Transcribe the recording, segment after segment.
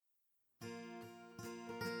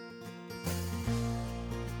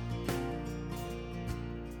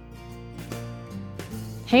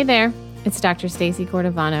Hey there, it's Dr. Stacy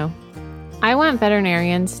Cordovano. I want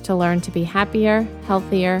veterinarians to learn to be happier,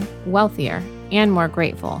 healthier, wealthier, and more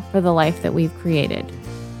grateful for the life that we've created.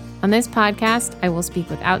 On this podcast, I will speak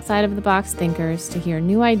with outside-of-the-box thinkers to hear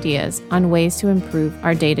new ideas on ways to improve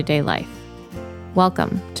our day-to-day life.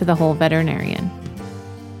 Welcome to The Whole Veterinarian.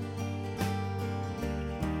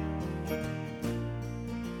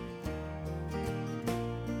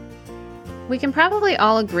 We can probably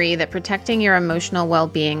all agree that protecting your emotional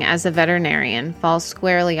well-being as a veterinarian falls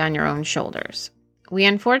squarely on your own shoulders. We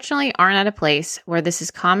unfortunately aren't at a place where this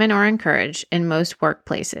is common or encouraged in most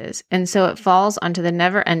workplaces, and so it falls onto the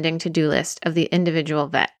never-ending to-do list of the individual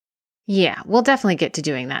vet. Yeah, we'll definitely get to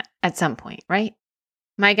doing that at some point, right?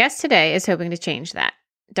 My guest today is hoping to change that.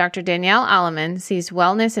 Dr. Danielle Alleman sees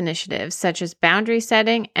wellness initiatives such as boundary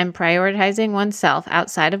setting and prioritizing oneself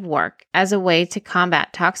outside of work as a way to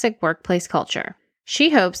combat toxic workplace culture.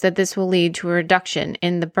 She hopes that this will lead to a reduction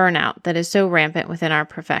in the burnout that is so rampant within our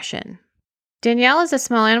profession. Danielle is a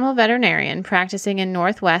small animal veterinarian practicing in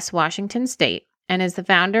Northwest Washington State and is the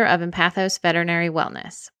founder of Empathos Veterinary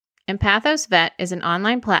Wellness. Empathos Vet is an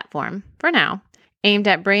online platform, for now, aimed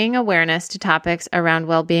at bringing awareness to topics around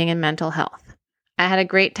well-being and mental health. I had a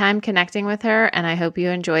great time connecting with her, and I hope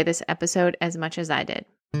you enjoy this episode as much as I did.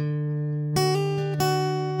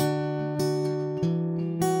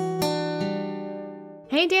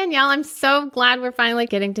 Hey, Danielle, I'm so glad we're finally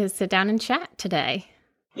getting to sit down and chat today.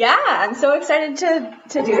 Yeah, I'm so excited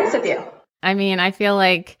to do this with you. I mean, I feel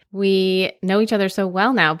like we know each other so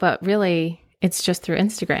well now, but really, it's just through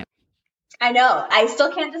Instagram. I know. I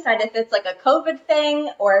still can't decide if it's like a COVID thing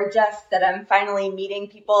or just that I'm finally meeting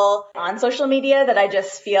people on social media that I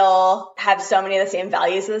just feel have so many of the same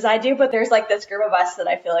values as I do. But there's like this group of us that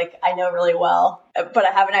I feel like I know really well, but I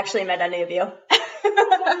haven't actually met any of you.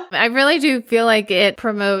 I really do feel like it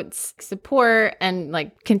promotes support and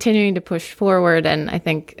like continuing to push forward. And I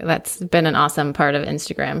think that's been an awesome part of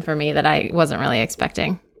Instagram for me that I wasn't really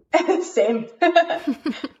expecting. Same.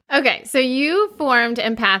 Okay, so you formed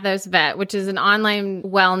Empathos Vet, which is an online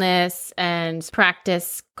wellness and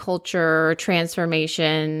practice culture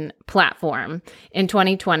transformation platform in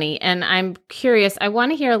 2020. And I'm curious, I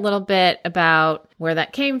want to hear a little bit about where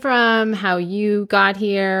that came from, how you got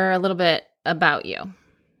here, a little bit about you.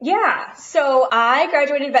 Yeah, so I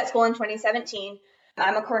graduated vet school in 2017.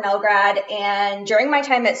 I'm a Cornell grad, and during my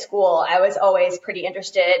time at school, I was always pretty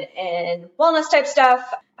interested in wellness type stuff.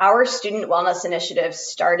 Our student wellness initiative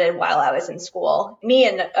started while I was in school. Me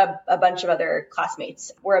and a bunch of other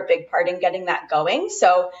classmates were a big part in getting that going.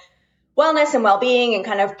 So wellness and well-being and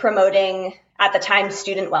kind of promoting, at the time,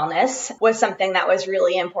 student wellness was something that was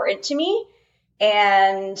really important to me.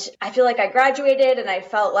 And I feel like I graduated and I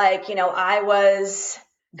felt like, I was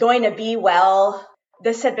going to be well.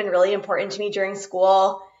 This had been really important to me during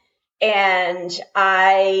school. And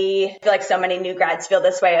I feel like so many new grads feel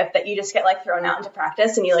this way that you just get like thrown out into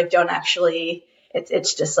practice and you like don't actually,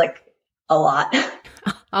 it's just like a lot.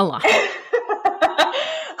 A lot.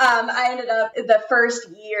 I ended up the first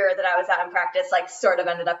year that I was out in practice, like sort of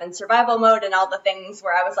ended up in survival mode, and all the things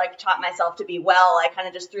where I was like taught myself to be well, I kind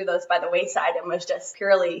of just threw those by the wayside and was just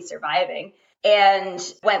purely surviving. And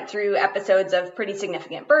went through episodes of pretty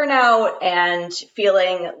significant burnout and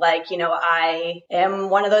feeling like, I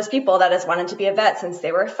am one of those people that has wanted to be a vet since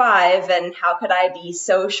they were 5. And how could I be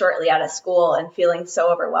so shortly out of school and feeling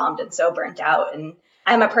so overwhelmed and so burnt out? And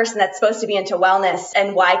I'm a person that's supposed to be into wellness,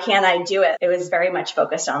 and why can't I do it? It was very much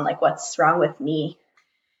focused on like, what's wrong with me?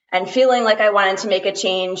 And feeling like I wanted to make a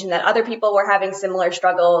change and that other people were having similar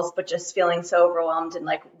struggles, but just feeling so overwhelmed and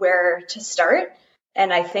like where to start.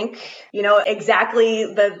 And I think,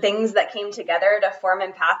 exactly the things that came together to form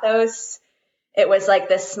Empathos, it was like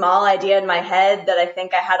this small idea in my head that I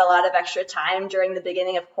think I had a lot of extra time during the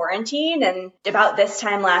beginning of quarantine. And about this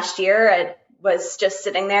time last year, I was just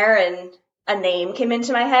sitting there and a name came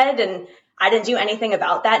into my head, and I didn't do anything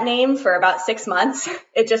about that name for about 6 months.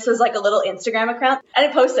 It just was like a little Instagram account. I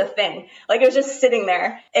didn't post a thing. Like it was just sitting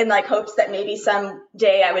there in like hopes that maybe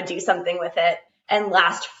someday I would do something with it. And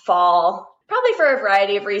last fall, probably for a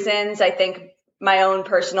variety of reasons, I think my own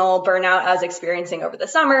personal burnout I was experiencing over the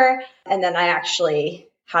summer. And then I actually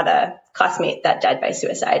had a classmate that died by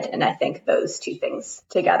suicide. And I think those two things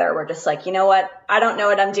together were just like, you know what? I don't know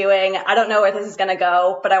what I'm doing. I don't know where this is going to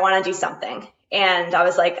go, but I want to do something. And I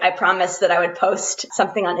was like, I promised that I would post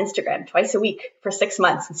something on Instagram twice a week for 6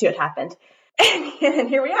 months and see what happened. And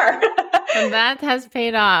here we are. And that has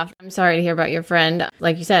paid off. I'm sorry to hear about your friend.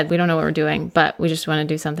 Like you said, we don't know what we're doing, but we just want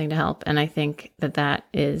to do something to help. And I think that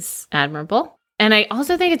is admirable. And I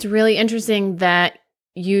also think it's really interesting that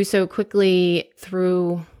you so quickly,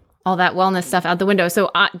 through all that wellness stuff out the window.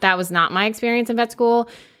 So that was not my experience in vet school.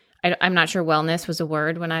 I'm not sure wellness was a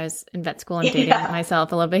word when I was in vet school and dating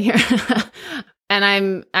myself a little bit here. And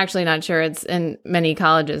I'm actually not sure it's in many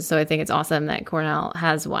colleges. So I think it's awesome that Cornell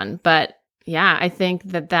has one. But yeah, I think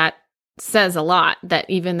that says a lot, that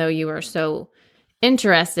even though you were so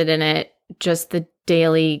interested in it, just the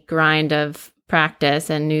daily grind of practice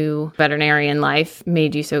and new veterinarian life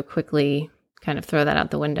made you so quickly kind of throw that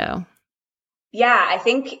out the window. Yeah, I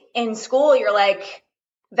think in school, you're like,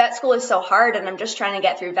 vet school is so hard and I'm just trying to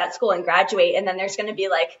get through vet school and graduate. And then there's going to be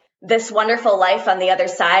like this wonderful life on the other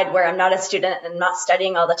side where I'm not a student and I'm not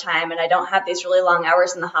studying all the time and I don't have these really long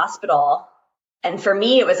hours in the hospital. And for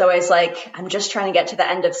me, it was always like, I'm just trying to get to the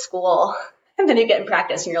end of school. And then you get in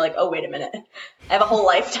practice and you're like, oh, wait a minute. I have a whole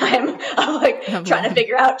lifetime of like trying to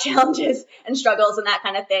figure out challenges and struggles and that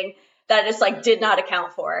kind of thing that I just like did not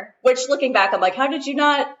account for, which looking back, I'm like, how did you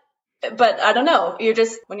not? But I don't know. You're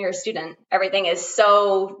just, when you're a student, everything is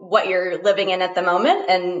so what you're living in at the moment.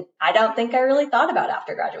 And I don't think I really thought about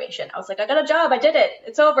after graduation. I was like, I got a job. I did it.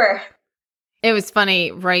 It's over. It was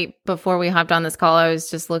funny. Right before we hopped on this call, I was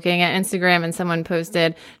just looking at Instagram and someone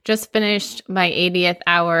posted, just finished my 80th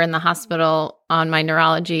hour in the hospital on my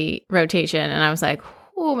neurology rotation. And I was like,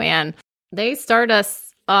 oh man, they start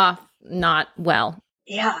us off not well.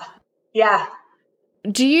 Yeah. Yeah.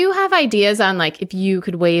 Do you have ideas on, like, if you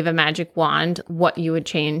could wave a magic wand, what you would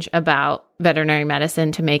change about veterinary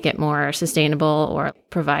medicine to make it more sustainable or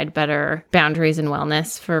provide better boundaries and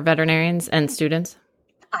wellness for veterinarians and students?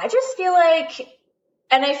 I just feel like,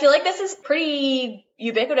 and I feel like this is pretty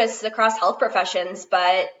ubiquitous across health professions,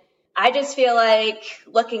 but I just feel like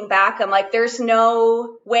looking back, I'm like, there's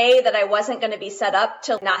no way that I wasn't going to be set up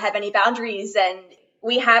to not have any boundaries. And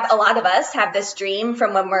a lot of us have this dream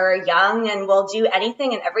from when we're young and we'll do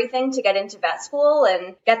anything and everything to get into vet school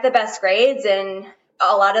and get the best grades. And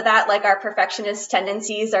a lot of that, like our perfectionist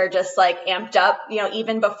tendencies are just like amped up,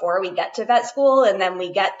 even before we get to vet school. And then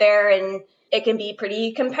we get there and it can be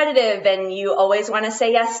pretty competitive and you always want to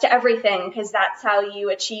say yes to everything because that's how you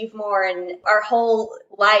achieve more. And our whole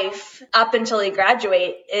life up until you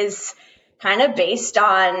graduate is kind of based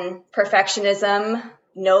on perfectionism,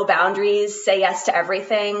 no boundaries, say yes to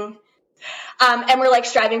everything. And we're like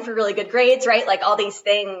striving for really good grades, right? Like all these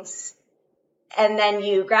things. And then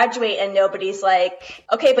you graduate and nobody's like,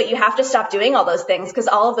 okay, but you have to stop doing all those things because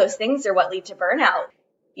all of those things are what lead to burnout.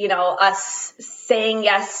 Us saying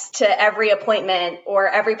yes to every appointment or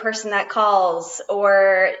every person that calls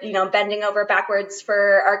or, bending over backwards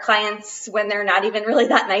for our clients when they're not even really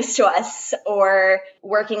that nice to us or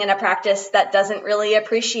working in a practice that doesn't really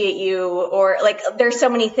appreciate you or like there's so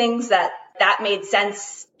many things that made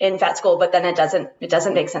sense in vet school, but then it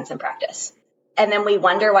doesn't make sense in practice. And then we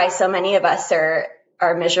wonder why so many of us are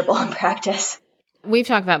miserable in practice. We've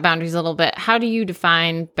talked about boundaries a little bit. How do you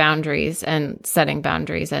define boundaries and setting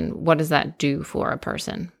boundaries, and what does that do for a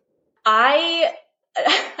person? I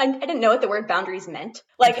didn't know what the word boundaries meant.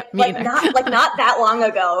 Not that long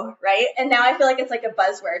ago, right? And now I feel like it's like a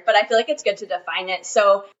buzzword, but I feel like it's good to define it.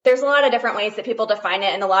 So there's a lot of different ways that people define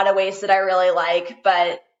it and a lot of ways that I really like.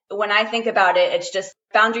 But when I think about it, it's just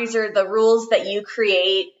boundaries are the rules that you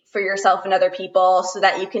create for yourself and other people so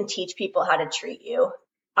that you can teach people how to treat you.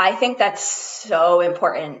 I think that's so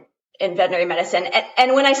important in veterinary medicine.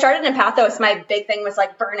 And when I started in pathos, my big thing was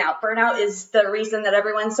like burnout. Burnout is the reason that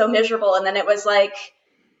everyone's so miserable. And then it was like,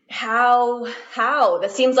 how?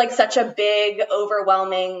 This seems like such a big,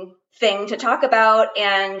 overwhelming thing to talk about.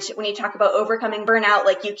 And when you talk about overcoming burnout,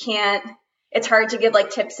 like it's hard to give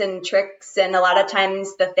like tips and tricks. And a lot of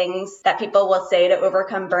times the things that people will say to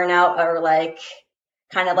overcome burnout are like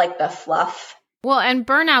kind of like the fluff. Well, and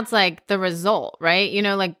burnout's like the result, right?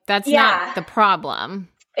 That's not the problem.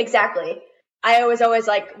 Exactly. I was always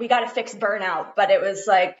like, we got to fix burnout. But it was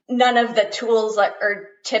like none of the tools or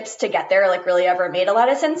tips to get there like really ever made a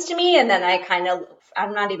lot of sense to me. And then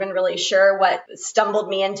I'm not even really sure what stumbled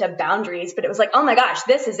me into boundaries, but it was like, oh my gosh,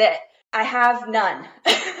 this is it. I have none.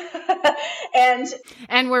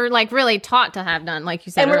 And we're like really taught to have none, like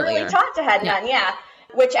you said earlier. And we're really taught to have none, yeah.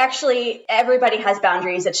 Which actually everybody has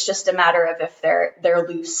boundaries. It's just a matter of if they're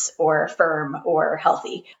loose or firm or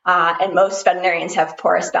healthy. And most veterinarians have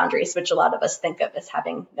porous boundaries, which a lot of us think of as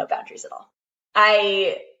having no boundaries at all.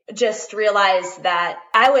 I just realized that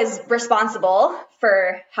I was responsible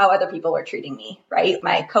for how other people were treating me, right?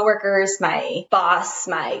 My coworkers, my boss,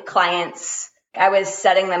 my clients. I was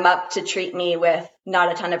setting them up to treat me with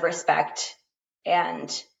not a ton of respect.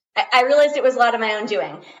 And I realized it was a lot of my own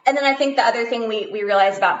doing. And then I think the other thing we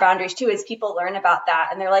realize about boundaries too is people learn about that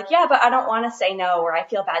and they're like, yeah, but I don't want to say no, or I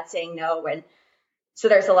feel bad saying no. And So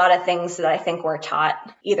there's a lot of things that I think we're taught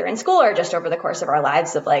either in school or just over the course of our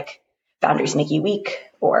lives of like boundaries make you weak,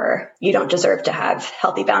 or you don't deserve to have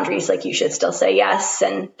healthy boundaries. Like you should still say yes.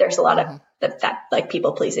 And there's a lot of that like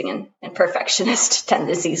people pleasing and perfectionist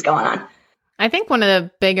tendencies going on. I think one of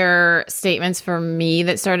the bigger statements for me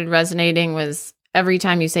that started resonating was every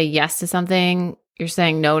time you say yes to something, you're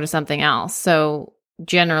saying no to something else. So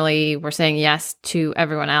generally we're saying yes to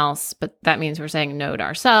everyone else, but that means we're saying no to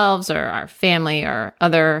ourselves or our family or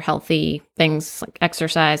other healthy things like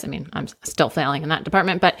exercise. I mean, I'm still failing in that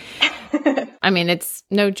department, but I mean, it's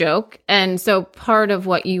no joke. And so part of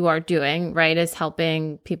what you are doing, right, is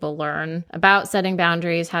helping people learn about setting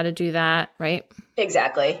boundaries, how to do that, right?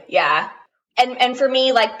 Exactly. Yeah. And for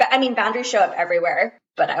me, like, I mean, boundaries show up everywhere,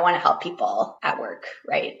 but I want to help people at work,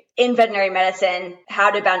 right? In veterinary medicine,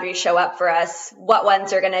 how do boundaries show up for us? What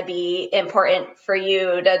ones are going to be important for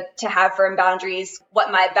you to have firm boundaries?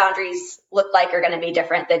 What my boundaries look like are going to be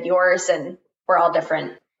different than yours, and we're all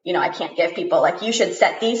different. You know, I can't give people like, you should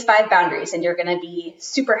set these 5 boundaries and you're going to be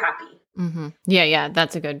super happy. Mm-hmm. Yeah,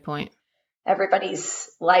 that's a good point. Everybody's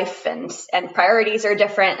life and priorities are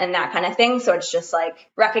different and that kind of thing. So it's just like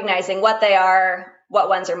recognizing what they are, what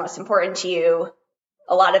ones are most important to you.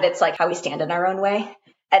 A lot of it's like how we stand in our own way.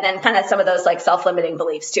 And then kind of some of those like self-limiting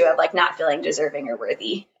beliefs too, of like not feeling deserving or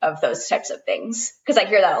worthy of those types of things. Because I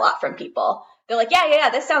hear that a lot from people. They're like, yeah,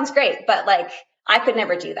 this sounds great, but like, I could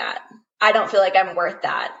never do that. I don't feel like I'm worth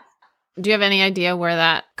that. Do you have any idea where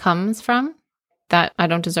that comes from? That I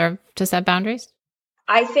don't deserve to set boundaries?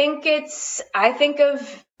 I think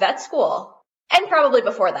of vet school and probably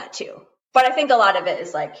before that too. But I think a lot of it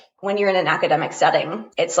is like when you're in an academic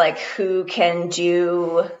setting, it's like who can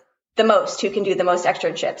do the most, who can do the most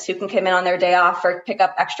externships, who can come in on their day off or pick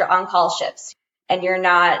up extra on-call shifts. And you're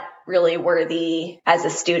not really worthy as a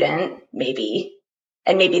student, maybe.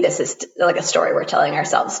 And maybe this is like a story we're telling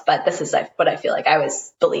ourselves, but this is what I feel like I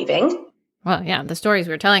was believing. Well, yeah, the stories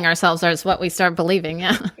we're telling ourselves are what we start believing.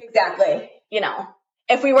 Yeah, exactly. You know,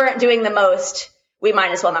 if we weren't doing the most, we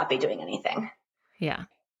might as well not be doing anything. Yeah.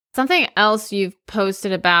 Something else you've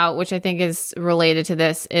posted about, which I think is related to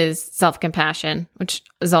this, is self-compassion, which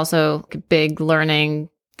is also a big learning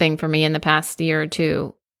thing for me in the past year or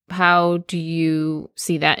two. How do you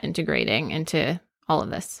see that integrating into all of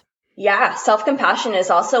this? Yeah, self-compassion is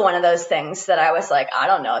also one of those things that I was like, I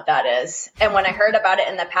don't know what that is. And when I heard about it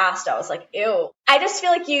in the past, I was like, ew. I just feel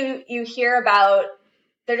like you hear about,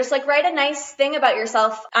 they're just like, write a nice thing about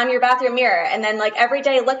yourself on your bathroom mirror. And then like every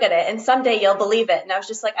day look at it and someday you'll believe it. And I was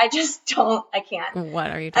just like, I can't. What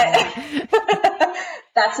are you talking about?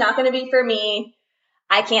 That's not going to be for me.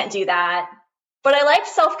 I can't do that. But I like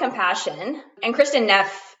self-compassion. And Kristen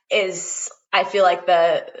Neff is, I feel like,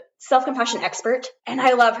 the self-compassion expert. And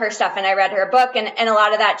I love her stuff. And I read her book and a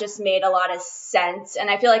lot of that just made a lot of sense. And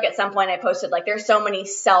I feel like at some point I posted like, there's so many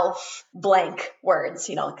self-blank words,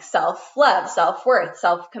 you know, like self-love, self-worth,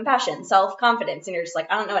 self-compassion, self-confidence. And you're just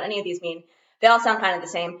like, I don't know what any of these mean. They all sound kind of the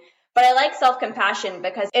same. But I like self-compassion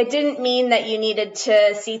because it didn't mean that you needed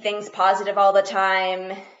to see things positive all the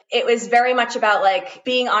time. It was very much about like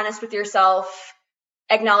being honest with yourself,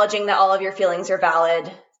 acknowledging that all of your feelings are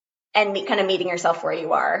valid, and kind of meeting yourself where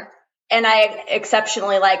you are. And I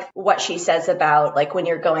exceptionally like what she says about like when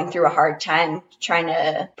you're going through a hard time, trying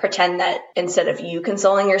to pretend that instead of you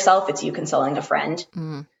consoling yourself, it's you consoling a friend.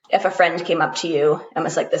 Mm. If a friend came up to you and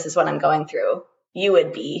was like, this is what I'm going through, you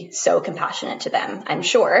would be so compassionate to them, I'm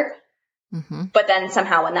sure. Mm-hmm. But then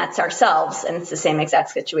somehow when that's ourselves and it's the same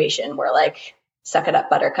exact situation, we're like, suck it up,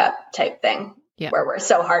 buttercup type thing, where we're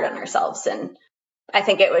so hard on ourselves. And I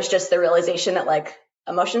think it was just the realization that like,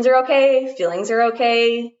 emotions are okay, feelings are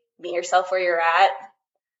okay, meet yourself where you're at,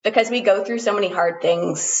 because we go through so many hard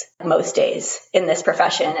things most days in this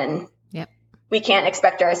profession, and we can't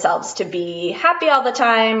expect ourselves to be happy all the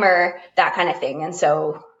time or that kind of thing. And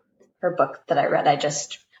so her book that I read,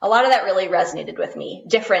 a lot of that really resonated with me,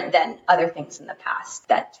 different than other things in the past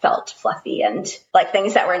that felt fluffy and like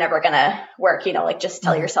things that were never going to work, you know, like just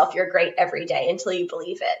tell yourself you're great every day until you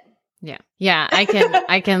believe it. Yeah.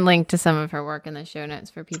 I can link to some of her work in the show notes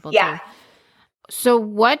for people too. So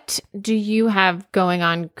what do you have going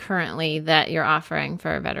on currently that you're offering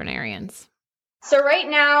for veterinarians? So right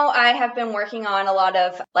now I have been working on a lot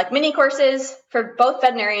of like mini courses for both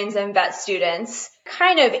veterinarians and vet students,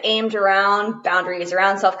 kind of aimed around boundaries,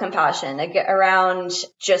 around self-compassion, around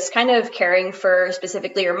just kind of caring for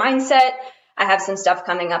specifically your mindset. I have some stuff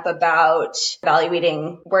coming up about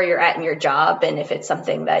evaluating where you're at in your job and if it's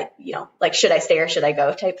something that, you know, like, should I stay or should I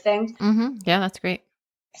go type thing. Mm-hmm. Yeah, that's great.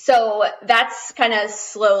 So that's kind of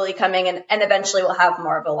slowly coming, and eventually we'll have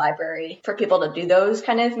more of a library for people to do those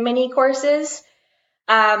kind of mini courses.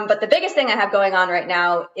 But the biggest thing I have going on right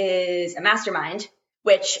now is a mastermind,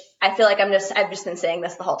 which I feel like I've just been saying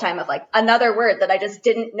this the whole time of like another word that I just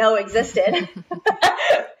didn't know existed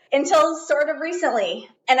until sort of recently.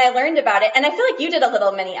 And I learned about it. And I feel like you did a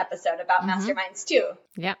little mini episode about masterminds too.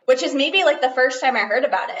 Yeah. Which is maybe like the first time I heard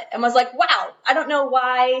about it and was like, wow, I don't know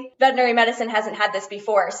why veterinary medicine hasn't had this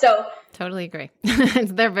before. So totally agree.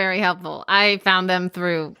 They're very helpful. I found them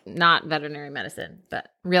through not veterinary medicine, but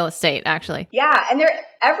real estate actually. Yeah. And they're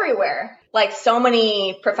everywhere. Like so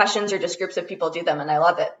many professions or just groups of people do them. And I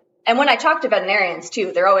love it. And when I talk to veterinarians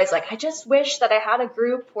too, they're always like, I just wish that I had a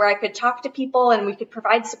group where I could talk to people and we could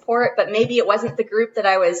provide support, but maybe it wasn't the group that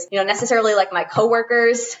I was, necessarily like my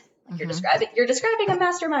coworkers. Like you're describing a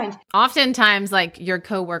mastermind. Oftentimes, like your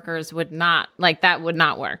coworkers would not, like that would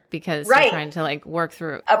not work because you're trying to like work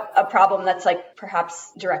through a problem that's like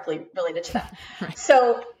perhaps directly related to that. Right.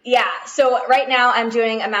 So right now I'm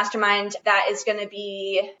doing a mastermind that is going to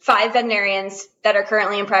be 5 veterinarians that are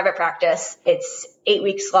currently in private practice. It's 8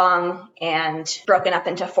 weeks long and broken up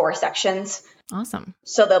into 4 sections. Awesome.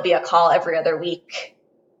 So there'll be a call every other week,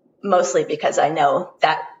 mostly because I know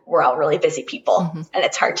that we're all really busy people and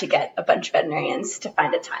it's hard to get a bunch of veterinarians to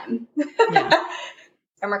find a time. Yeah.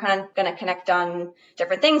 And we're kind of going to connect on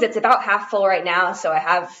different things. It's about half full right now. So I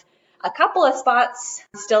have a couple of spots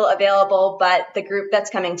still available, but the group that's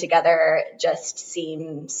coming together just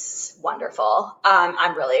seems wonderful.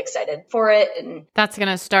 I'm really excited for it. And that's going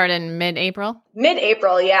to start in mid-April?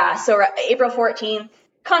 Mid-April, yeah. So April 14th,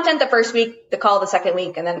 content the first week, the call the second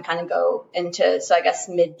week, and then kind of go into, so I guess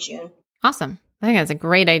mid-June. Awesome. I think that's a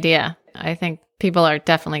great idea. I think people are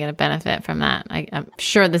definitely going to benefit from that. I'm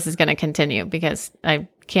sure this is going to continue because I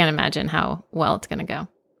can't imagine how well it's going to go.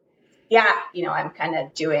 Yeah. I'm kind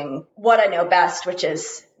of doing what I know best, which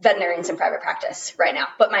is veterinarians in private practice right now.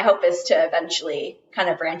 But my hope is to eventually kind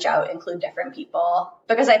of branch out, include different people,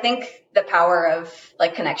 because I think the power of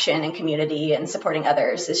like connection and community and supporting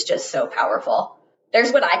others is just so powerful.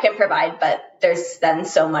 There's what I can provide, but there's then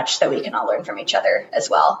so much that we can all learn from each other as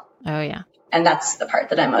well. Oh, yeah. And that's the part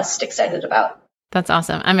that I'm most excited about. That's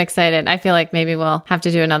awesome. I'm excited. I feel like maybe we'll have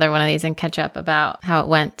to do another one of these and catch up about how it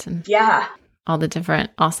went. And all the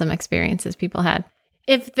different awesome experiences people had.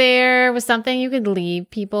 If there was something you could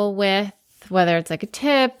leave people with, whether it's like a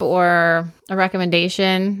tip or a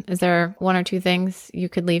recommendation, is there 1 or 2 things you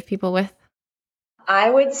could leave people with? I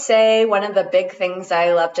would say one of the big things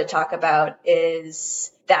I love to talk about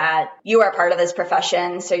is that you are part of this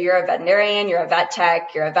profession. So you're a veterinarian, you're a vet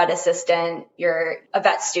tech, you're a vet assistant, you're a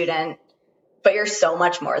vet student, but you're so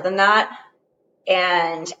much more than that.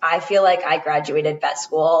 And I feel like I graduated vet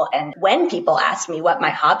school. And when people asked me what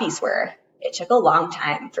my hobbies were, it took a long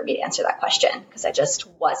time for me to answer that question because I just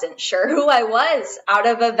wasn't sure who I was out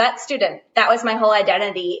of a vet student. That was my whole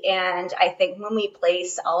identity. And I think when we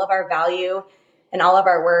place all of our value and all of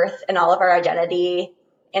our worth and all of our identity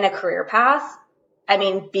in a career path, I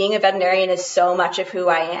mean, being a veterinarian is so much of who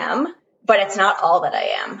I am, but it's not all that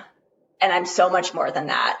I am. And I'm so much more than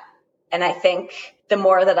that. And I think the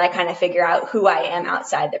more that I kind of figure out who I am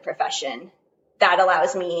outside the profession, that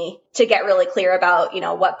allows me to get really clear about,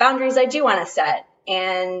 what boundaries I do want to set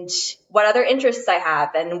and what other interests I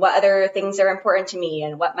have and what other things are important to me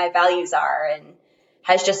and what my values are, and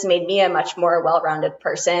has just made me a much more well-rounded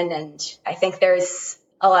person. And I think there's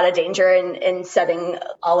a lot of danger in setting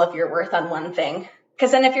all of your worth on one thing.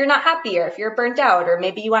 Because then if you're not happy or if you're burnt out or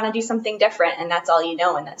maybe you want to do something different and that's all you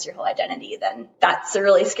know and that's your whole identity, then that's a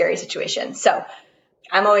really scary situation. So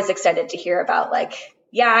I'm always excited to hear about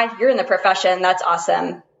you're in the profession. That's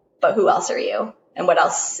awesome. But who else are you? And what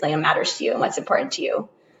else matters to you and what's important to you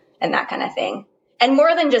and that kind of thing. And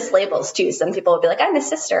more than just labels too. Some people will be like, I'm a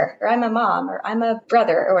sister or I'm a mom or I'm a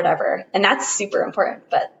brother or whatever. And that's super important.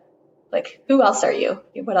 But who else are you?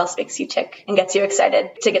 What else makes you tick and gets you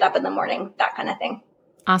excited to get up in the morning? That kind of thing.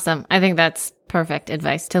 Awesome. I think that's perfect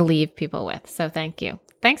advice to leave people with. So thank you.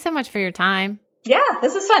 Thanks so much for your time. Yeah,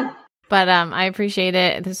 this is fun. But I appreciate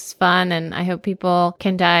it. This is fun. And I hope people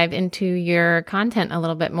can dive into your content a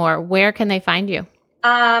little bit more. Where can they find you?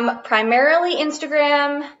 Primarily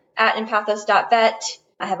Instagram at empathos.vet.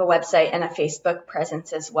 I have a website and a Facebook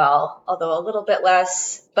presence as well, although a little bit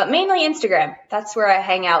less, but mainly Instagram. That's where I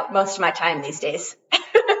hang out most of my time these days.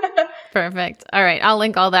 Perfect. All right. I'll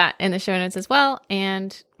link all that in the show notes as well.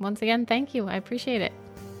 And once again, thank you. I appreciate it.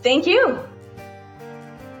 Thank you.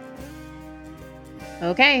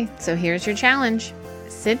 Okay, so here's your challenge.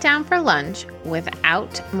 Sit down for lunch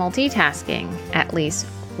without multitasking at least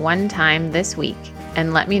one time this week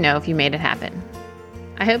and let me know if you made it happen.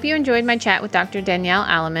 I hope you enjoyed my chat with Dr. Danielle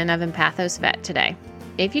Alleman of Empathos Vet today.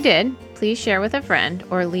 If you did, please share with a friend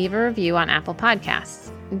or leave a review on Apple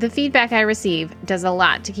Podcasts. The feedback I receive does a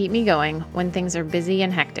lot to keep me going when things are busy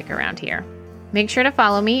and hectic around here. Make sure to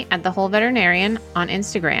follow me at The Whole Veterinarian on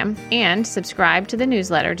Instagram and subscribe to the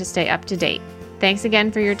newsletter to stay up to date. Thanks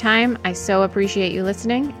again for your time. I so appreciate you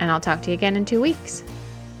listening, and I'll talk to you again in 2 weeks.